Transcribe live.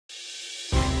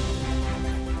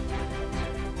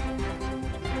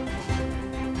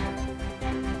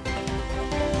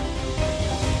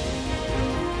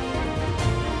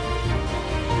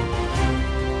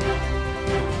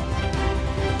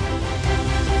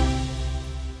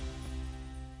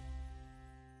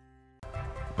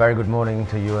Very good morning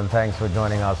to you and thanks for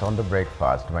joining us on The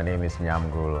Breakfast. My name is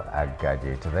Nyamgul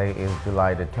Agaji. Today is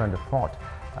July the 24th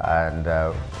and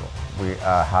we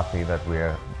are happy that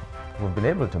we've been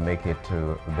able to make it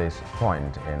to this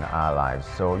point in our lives.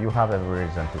 So you have every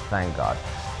reason to thank God.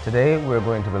 Today we're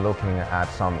going to be looking at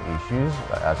some issues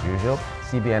as usual.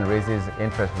 CBN raises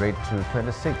interest rate to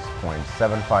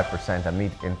 26.75%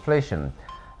 amid inflation.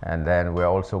 And then we're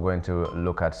also going to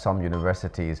look at some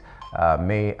universities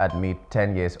may admit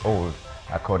 10 years old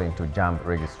according to JAMB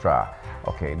registrar.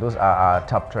 Okay, those are our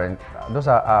those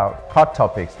are our hot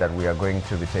topics that we are going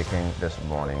to be taking this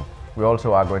morning. We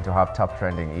also are going to have top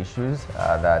trending issues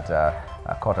that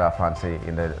caught our fancy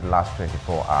in the last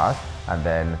 24 hours. And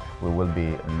then we will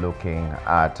be looking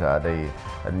at the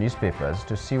newspapers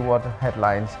to see what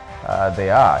headlines they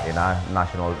are in our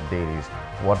national dailies.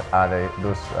 What are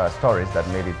those stories that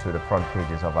made it to the front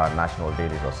pages of our national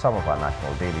dailies or some of our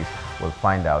national dailies? We'll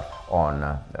find out on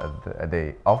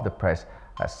the Off the Press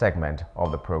segment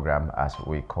of the program, as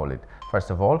we call it.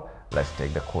 First of all, let's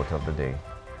take the quote of the day.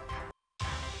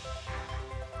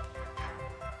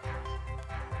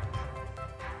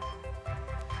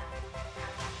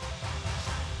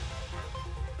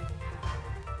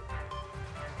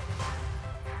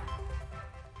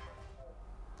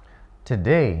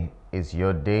 Today is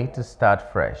your day to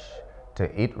start fresh,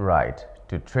 to eat right,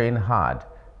 to train hard,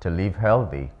 to live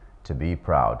healthy, to be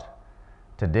proud.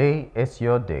 Today is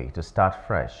your day to start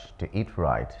fresh, to eat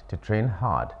right, to train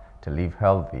hard, to live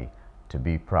healthy, to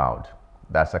be proud.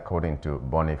 That's according to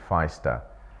Bonnie Feister.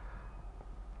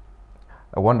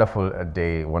 A wonderful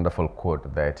day, wonderful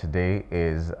quote there. Today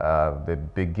is the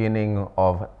beginning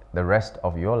of the rest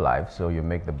of your life, so you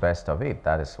make the best of it.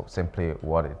 That is simply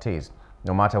what it is.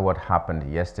 No matter what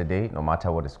happened yesterday, no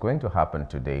matter what is going to happen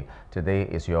today,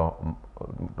 no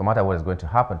matter what is going to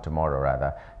happen tomorrow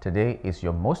rather, today is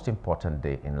your most important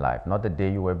day in life. Not the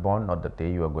day you were born, not the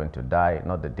day you are going to die,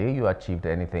 not the day you achieved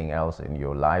anything else in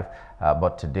your life,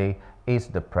 but today is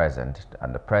the present,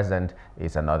 and the present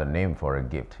is another name for a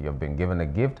gift. You've been given a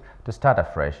gift to start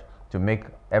afresh, to make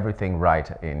everything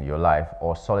right in your life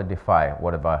or solidify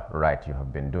whatever right you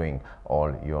have been doing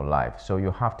all your life. So you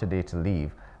have today to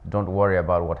live. Don't worry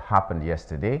about what happened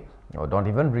yesterday, or don't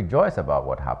even rejoice about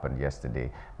what happened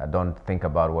yesterday. Don't think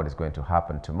about what is going to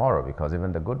happen tomorrow, because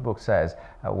even the good book says,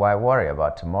 why worry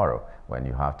about tomorrow when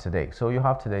you have today? So you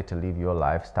have today to live your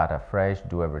life, start afresh,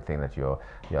 do everything that you're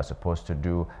supposed to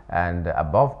do, and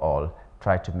above all,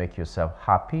 try to make yourself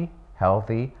happy,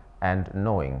 healthy, and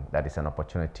knowing that it's an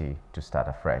opportunity to start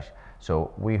afresh.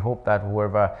 So we hope that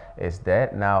whoever is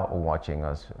there now watching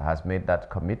us has made that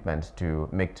commitment to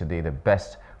make today the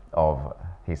best of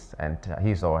his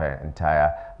or her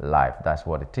entire life. That's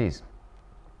what it is.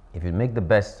 If you make the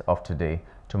best of today,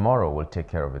 tomorrow will take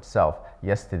care of itself.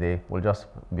 Yesterday will just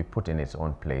be put in its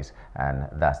own place, and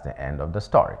that's the end of the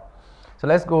story. So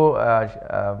let's go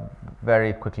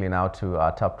very quickly now to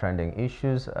our top trending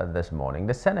issues this morning.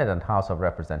 The Senate and House of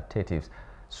Representatives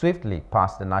swiftly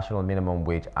passed the National Minimum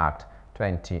Wage Act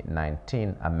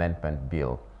 2019 Amendment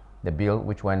Bill. The bill,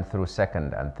 which went through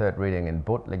second and third reading in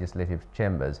both legislative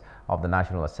chambers of the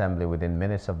National Assembly within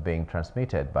minutes of being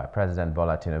transmitted by President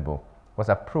Bola Tinubu, was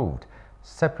approved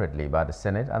separately by the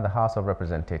Senate and the House of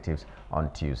Representatives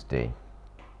on Tuesday.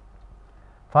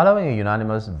 Following a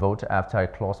unanimous vote after a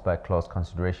clause-by-clause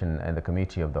consideration in the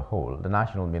Committee of the Whole, the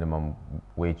National Minimum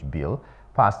Wage Bill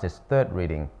passed its third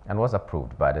reading and was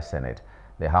approved by the Senate.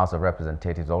 The House of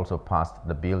Representatives also passed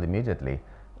the bill immediately,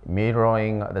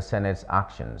 mirroring the Senate's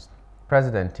actions.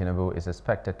 President Tinubu is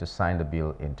expected to sign the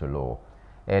bill into law.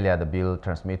 Earlier, the bill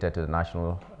transmitted the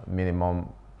National Minimum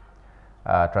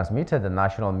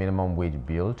Wage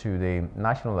Bill to the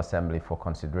National Assembly for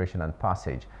consideration and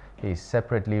passage. He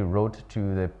separately wrote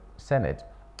to the Senate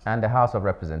and the House of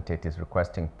Representatives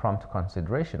requesting prompt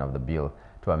consideration of the bill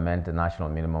to amend the National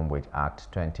Minimum Wage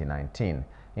Act 2019,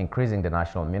 increasing the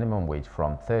national minimum wage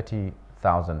from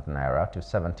 30,000 naira to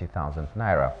 70,000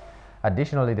 naira.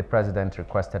 Additionally, the President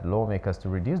requested lawmakers to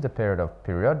reduce the period of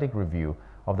periodic review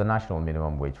of the national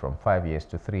minimum wage from 5 years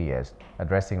to 3 years,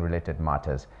 addressing related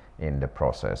matters in the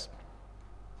process.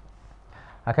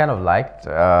 I kind of liked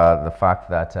the fact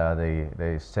that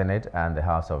the Senate and the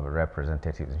House of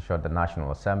Representatives ensured the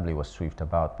National Assembly was swift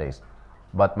about this.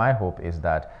 But my hope is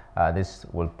that this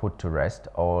will put to rest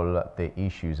all the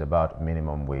issues about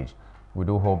minimum wage. We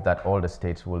do hope that all the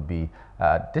states will be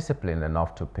disciplined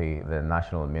enough to pay the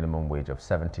national minimum wage of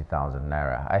 70,000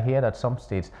 naira. I hear that some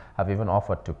states have even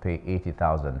offered to pay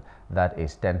 80,000. That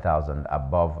is 10,000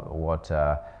 above what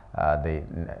the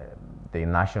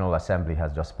National Assembly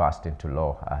has just passed into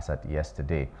law as at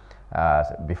yesterday.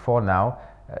 Before now,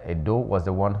 Iddah was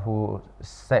the one who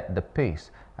set the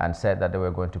pace and said that they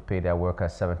were going to pay their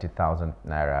workers 70,000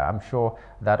 naira. I'm sure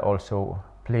that also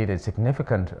played a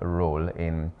significant role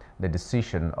in the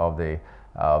decision of the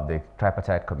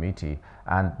tripartite committee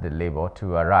and the labor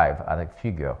to arrive at a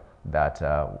figure that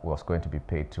was going to be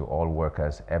paid to all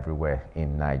workers everywhere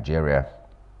in Nigeria.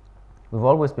 We've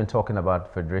always been talking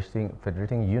about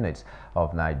federating units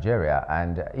of Nigeria,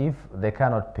 and if they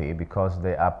cannot pay because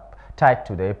they are tied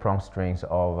to the apron strings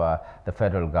of the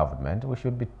federal government, we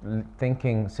should be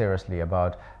thinking seriously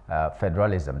about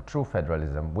federalism, true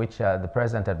federalism, which the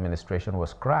present administration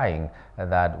was crying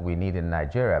that we need in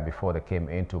Nigeria before they came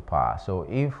into power. So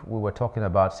if we were talking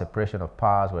about separation of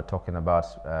powers, we're talking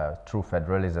about true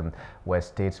federalism, where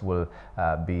states will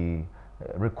be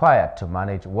required to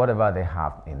manage whatever they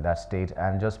have in that state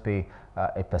and just pay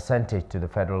a percentage to the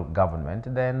federal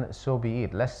government, then so be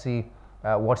it. Let's see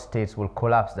what states will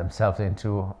collapse themselves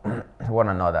into one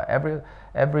another.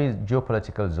 Every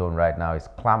geopolitical zone right now is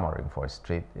clamoring for a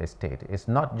state. It's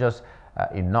not just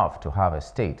enough to have a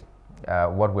state.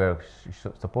 What we're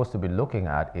supposed to be looking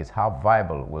at is how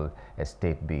viable will a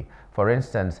state be. For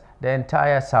instance, the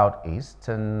entire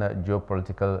southeastern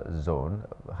geopolitical zone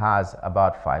has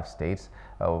about 5 states.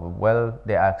 Well,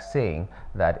 they are saying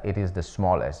that it is the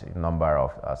smallest number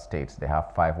of states. They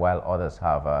have 5, while others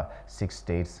have 6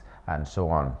 states and so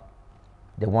on.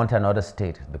 They want another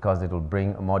state because it will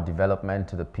bring more development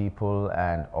to the people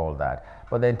and all that.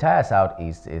 But the entire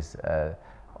southeast is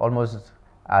almost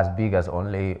as big as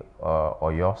only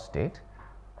Oyo state,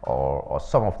 or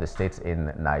some of the states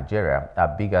in Nigeria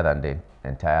are bigger than the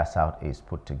entire southeast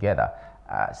put together.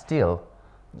 Still,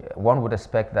 one would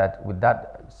expect that with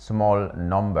that small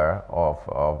number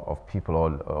of people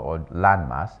or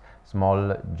landmass,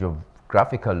 small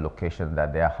geographical location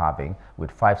that they are having,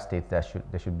 with 5 states,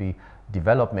 there should be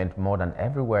development more than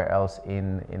everywhere else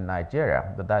in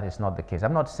Nigeria. But that is not the case.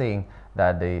 I'm not saying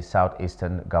that the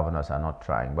southeastern governors are not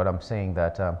trying, but I'm saying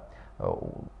that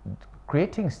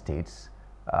creating states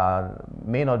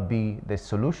may not be the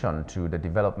solution to the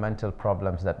developmental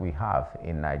problems that we have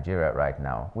in Nigeria right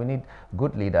now. We need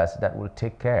good leaders that will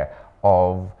take care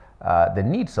of the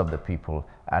needs of the people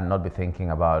and not be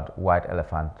thinking about white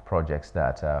elephant projects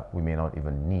that we may not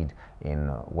even need in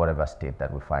whatever state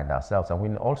that we find ourselves. And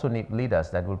we also need leaders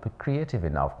that will be creative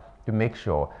enough to make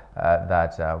sure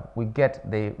that we get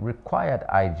the required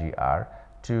IGR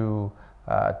to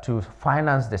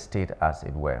finance the state, as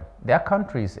it were. There are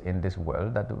countries in this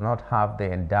world that do not have the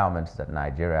endowments that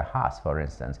Nigeria has, for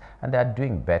instance, and they are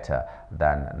doing better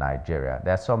than Nigeria.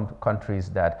 There are some countries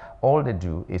that all they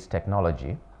do is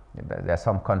technology. There are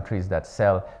some countries that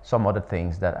sell some other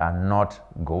things that are not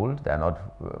gold, they are not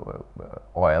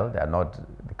oil, they are not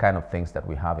the kind of things that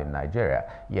we have in Nigeria,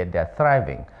 yet they are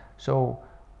thriving. So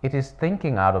it is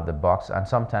thinking out of the box, and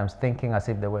sometimes thinking as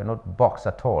if there were not box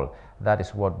at all. That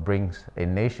is what brings a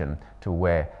nation to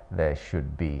where they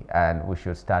should be, and we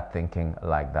should start thinking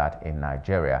like that in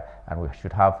Nigeria, and we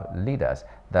should have leaders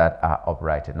that are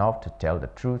upright enough to tell the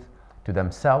truth to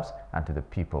themselves and to the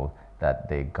people that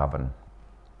they govern.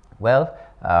 Well,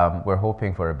 we're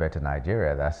hoping for a better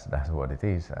Nigeria. That's what it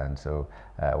is. And so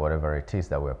whatever it is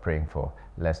that we're praying for,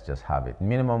 let's just have it.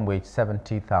 Minimum wage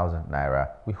 70,000 naira.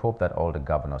 We hope that all the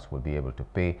governors will be able to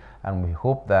pay. And we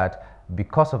hope that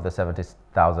because of the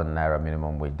 70,000 naira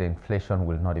minimum wage, the inflation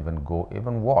will not even go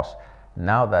even worse.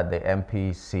 Now that the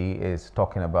MPC is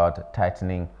talking about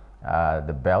tightening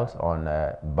the belt on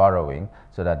borrowing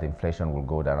so that the inflation will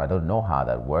go down. I don't know how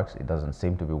that works. It doesn't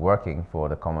seem to be working for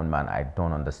the common man. I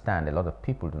don't understand. A lot of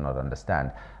people do not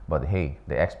understand. But hey,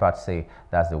 the experts say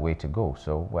that's the way to go.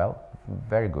 So, well,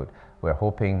 very good. We're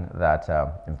hoping that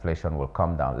inflation will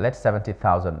come down. Let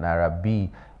 70,000 naira be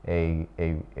a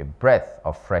breath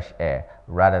of fresh air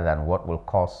rather than what will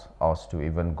cause us to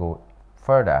even go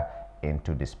further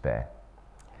into despair.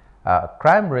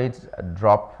 Crime rates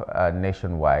drop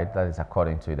nationwide. That is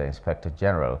according to the Inspector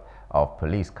General of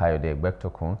Police, Kayode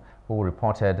Egbetokun, who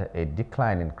reported a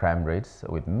decline in crime rates,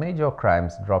 with major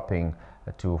crimes dropping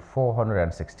to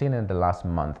 416 in the last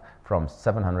month from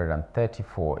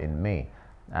 734 in May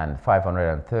and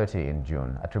 530 in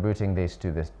June, attributing this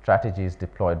to the strategies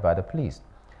deployed by the police.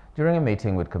 During a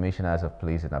meeting with commissioners of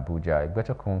police in Abuja,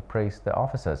 Egbetokun praised the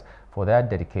officers for their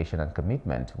dedication and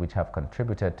commitment, which have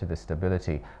contributed to the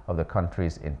stability of the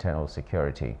country's internal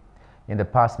security. In the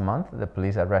past month, the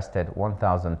police arrested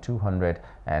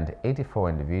 1,284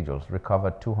 individuals,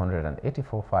 recovered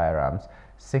 284 firearms,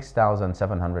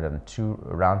 6,702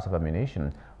 rounds of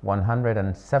ammunition,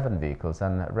 107 vehicles,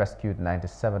 and rescued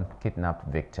 97 kidnapped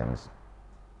victims.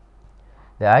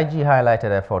 The IG highlighted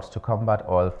efforts to combat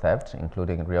oil theft,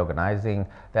 including reorganizing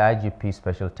the IGP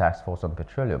Special Task Force on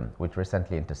Petroleum, which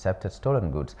recently intercepted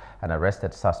stolen goods and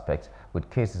arrested suspects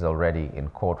with cases already in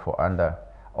court for under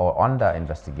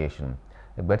investigation.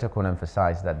 Egbetekun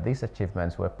emphasized that these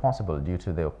achievements were possible due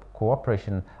to the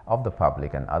cooperation of the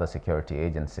public and other security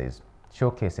agencies,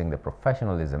 showcasing the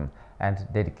professionalism and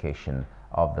dedication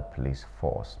of the police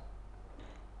force.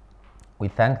 We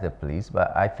thank the police,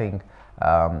 but I think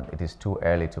it is too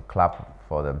early to clap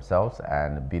for themselves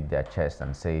and beat their chest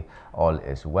and say all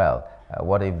is well.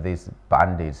 What if these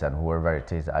bandits and whoever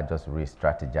it is are just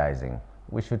re-strategizing?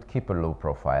 We should keep a low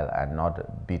profile and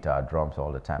not beat our drums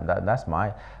all the time. That's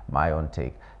my own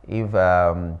take. If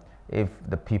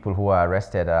the people who are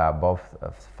arrested are above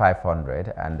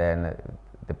 500, and then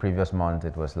the previous month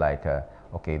it was like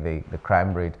okay, the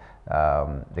crime rate,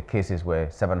 the cases were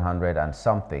 700 and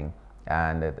something,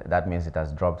 and that means it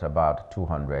has dropped about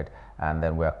 200, and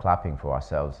then we're clapping for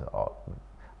ourselves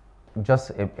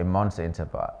just a month's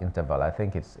interval. I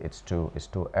think it's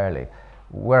too early.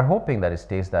 We're hoping that it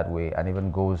stays that way and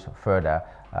even goes further,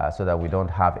 so that we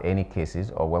don't have any cases,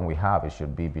 or when we have, it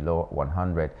should be below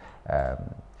 100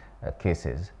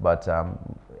 cases, but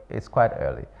it's quite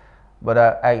early. But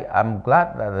I'm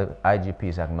glad that the IGP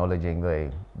is acknowledging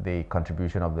the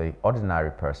contribution of the ordinary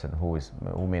person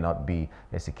who may not be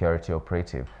a security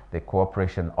operative, the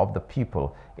cooperation of the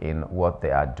people in what they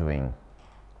are doing.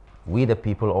 We, the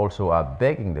people, also are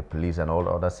begging the police and all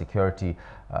other security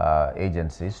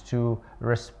agencies to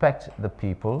respect the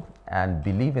people and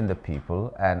believe in the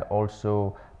people and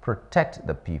also protect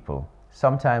the people.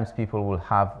 Sometimes people will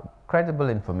have credible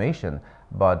information,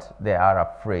 but they are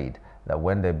afraid that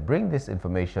when they bring this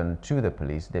information to the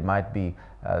police, they might be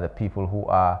the people who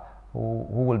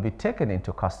will be taken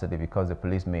into custody because the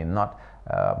police may not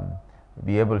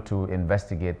be able to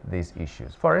investigate these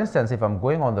issues. For instance, if I'm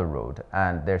going on the road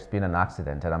and there's been an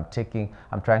accident and I'm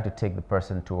trying to take the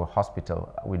person to a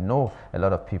hospital, we know a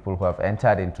lot of people who have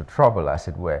entered into trouble, as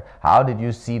it were. How did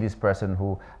you see this person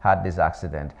who had this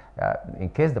accident? In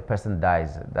case the person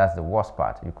dies, that's the worst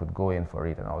part. You could go in for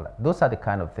it and all that. Those are the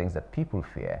kind of things that people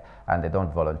fear, and they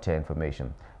don't volunteer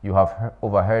information. You have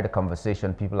overheard a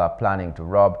conversation people are planning to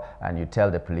rob, and you tell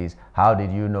the police, how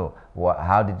did you know?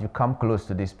 How did you come close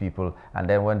to these people? And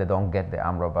then when they don't get the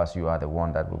armed robbers, you are the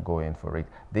one that will go in for it.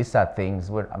 These are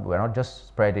things, we're not just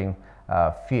spreading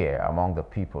fear among the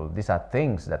people. These are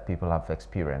things that people have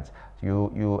experienced.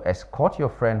 You escort your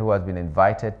friend who has been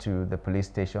invited to the police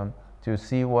station to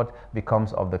see what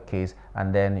becomes of the case,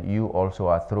 and then you also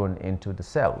are thrown into the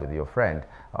cell with your friend.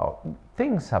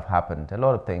 Things have happened. A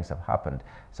lot of things have happened.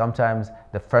 Sometimes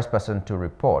the first person to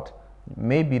report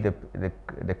may be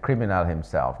the criminal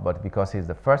himself, but because he's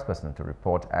the first person to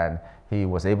report and he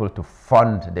was able to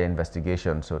fund the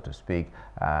investigation, so to speak,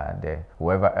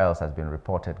 whoever else has been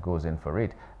reported goes in for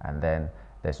it, and then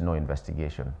there's no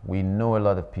investigation. We know a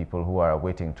lot of people who are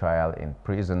awaiting trial in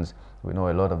prisons. We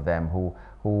know a lot of them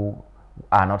who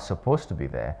are not supposed to be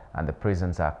there, and the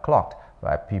prisons are clogged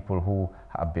by people who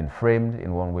have been framed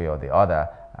in one way or the other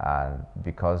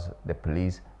because the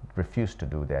police refuse to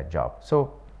do their job.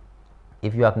 So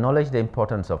if you acknowledge the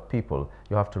importance of people,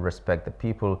 you have to respect the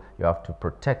people, you have to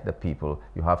protect the people,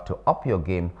 you have to up your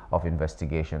game of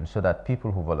investigation so that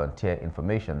people who volunteer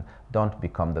information don't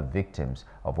become the victims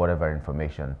of whatever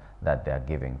information that they're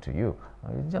giving to you.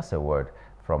 It's just a word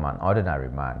from an ordinary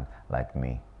man like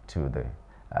me to the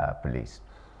police.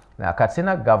 Now,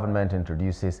 Katsina government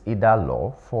introduces Iddah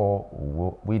law for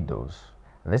widows.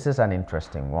 This is an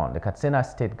interesting one. The Katsina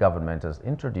state government has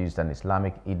introduced an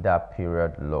Islamic Iddah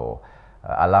period law,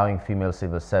 allowing female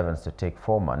civil servants to take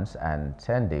 4 months and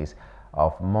 10 days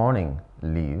of mourning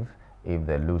leave if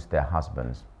they lose their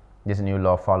husbands. This new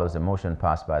law follows a motion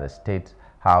passed by the State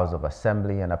House of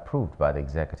Assembly and approved by the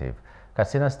executive.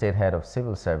 Katsina State Head of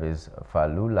Civil Service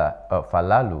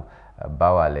Falalu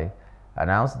Bawale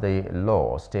announced the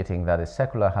law, stating that a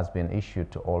circular has been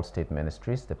issued to all state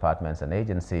ministries, departments and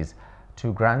agencies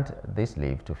to grant this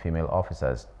leave to female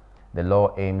officers. The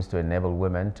law aims to enable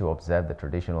women to observe the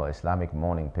traditional Islamic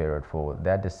mourning period for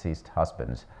their deceased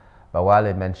husbands.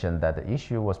 Bawale mentioned that the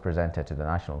issue was presented to the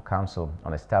National Council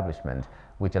on Establishment,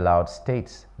 which allowed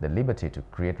states the liberty to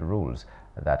create rules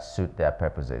that suit their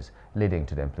purposes, leading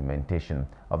to the implementation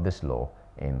of this law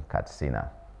in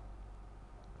Katsina.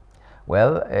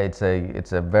 Well, it's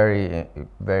a very,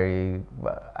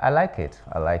 I like it.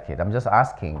 I'm just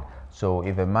asking, so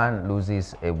if a man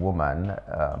loses a woman,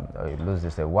 or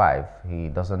loses a wife, he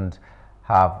doesn't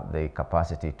have the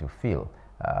capacity to feel.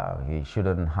 He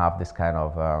shouldn't have this kind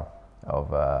of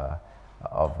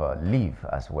leave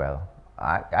as well.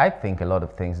 I think a lot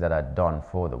of things that are done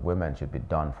for the women should be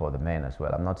done for the men as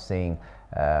well. I'm not saying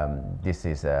this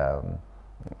is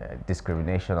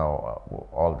discrimination or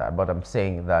all that, but I'm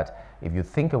saying that if you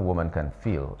think a woman can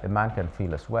feel, a man can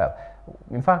feel as well.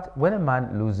 In fact, when a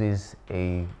man loses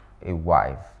a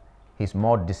wife, he's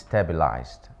more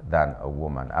destabilized than a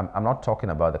woman. I'm not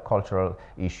talking about the cultural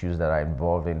issues that are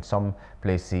involved. In some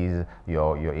places,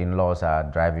 your in-laws are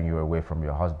driving you away from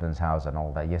your husband's house and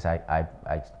all that. Yes,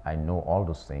 I know all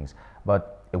those things.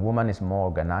 But a woman is more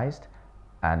organized,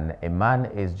 and a man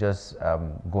is just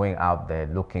going out there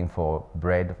looking for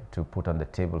bread to put on the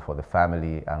table for the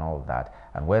family and all that.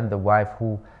 And when the wife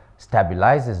who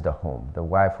stabilizes the home, the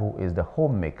wife who is the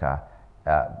homemaker,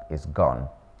 is gone,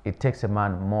 it takes a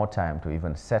man more time to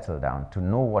even settle down, to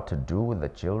know what to do with the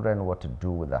children, what to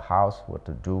do with the house, what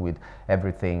to do with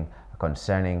everything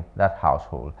concerning that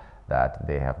household that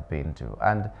they have been to.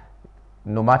 And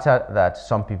no matter that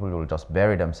some people will just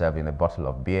bury themselves in a bottle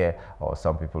of beer, or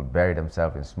some people bury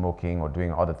themselves in smoking or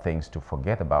doing other things to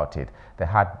forget about it, the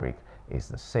heartbreak is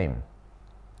the same.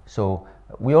 So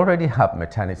we already have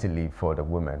maternity leave for the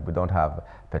women. We don't have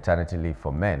paternity leave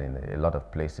for men in a lot of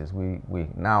places. We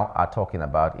now are talking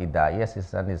about Iddah. Yes,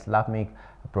 it's an Islamic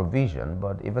provision,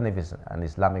 but even if it's an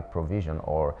Islamic provision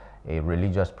or a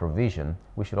religious provision,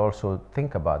 we should also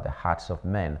think about the hearts of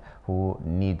men who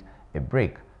need a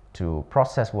break to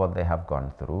process what they have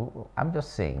gone through. I'm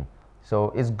just saying.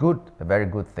 So it's good, a very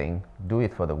good thing. Do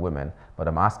it for the women, but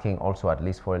I'm asking also at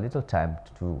least for a little time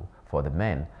for the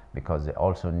men, because they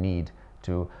also need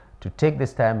to take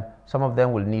this time. Some of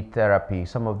them will need therapy.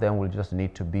 Some of them will just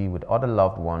need to be with other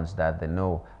loved ones that they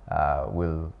know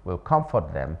will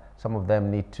comfort them. Some of them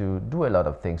need to do a lot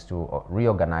of things to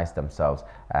reorganize themselves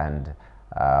and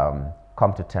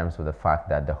come to terms with the fact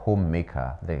that the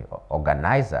homemaker, the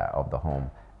organizer of the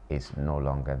home, is no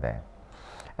longer there.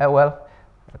 Well,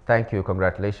 thank you.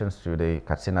 Congratulations to the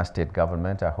Katsina state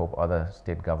government. I hope other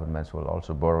state governments will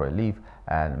also borrow a leave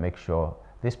and make sure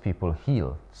these people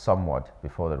heal somewhat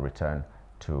before they return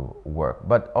to work.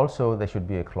 But also there should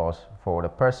be a clause for the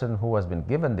person who has been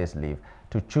given this leave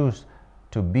to choose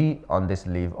to be on this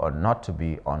leave or not to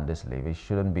be on this leave. It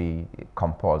shouldn't be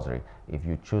compulsory. If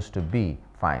you choose to be,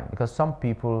 fine. Because some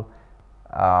people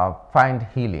find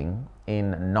healing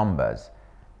in numbers.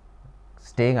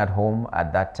 Staying at home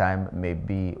at that time may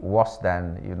be worse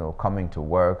than, you know, coming to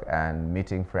work and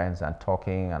meeting friends and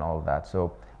talking and all that.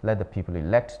 So let the people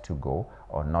elect to go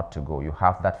or not to go. You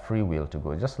have that free will to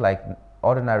go. Just like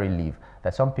ordinary leave,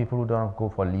 that some people who don't go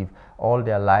for leave all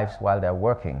their lives while they're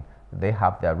working, they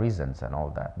have their reasons and all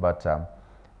that. But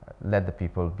let the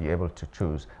people be able to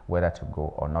choose whether to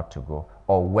go or not to go,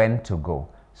 or when to go.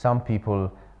 Some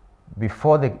people,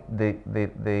 before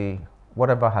the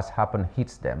whatever has happened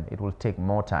hits them, it will take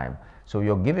more time. So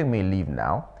you're giving me leave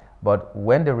now, but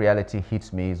when the reality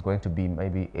hits me, it's going to be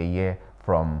maybe a year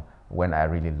from when I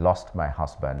really lost my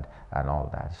husband and all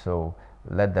that. So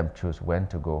let them choose when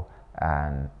to go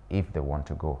and if they want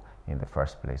to go in the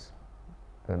first place.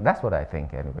 And that's what I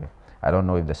think anyway. I don't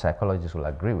know if the psychologists will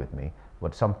agree with me,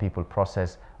 but some people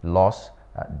process loss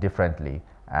differently,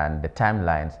 and the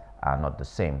timelines are not the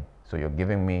same. So you're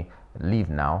giving me leave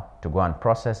now to go and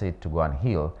process it, to go and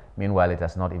heal. Meanwhile, it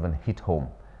has not even hit home,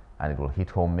 and it will hit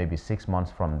home maybe 6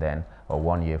 months from then or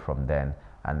 1 year from then,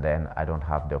 and then I don't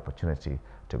have the opportunity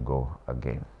to go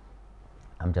again.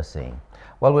 I'm just saying.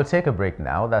 Well, we'll take a break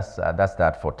now. That's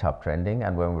that for Top Trending,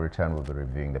 and when we return, we'll be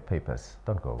reviewing the papers.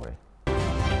 Don't go away.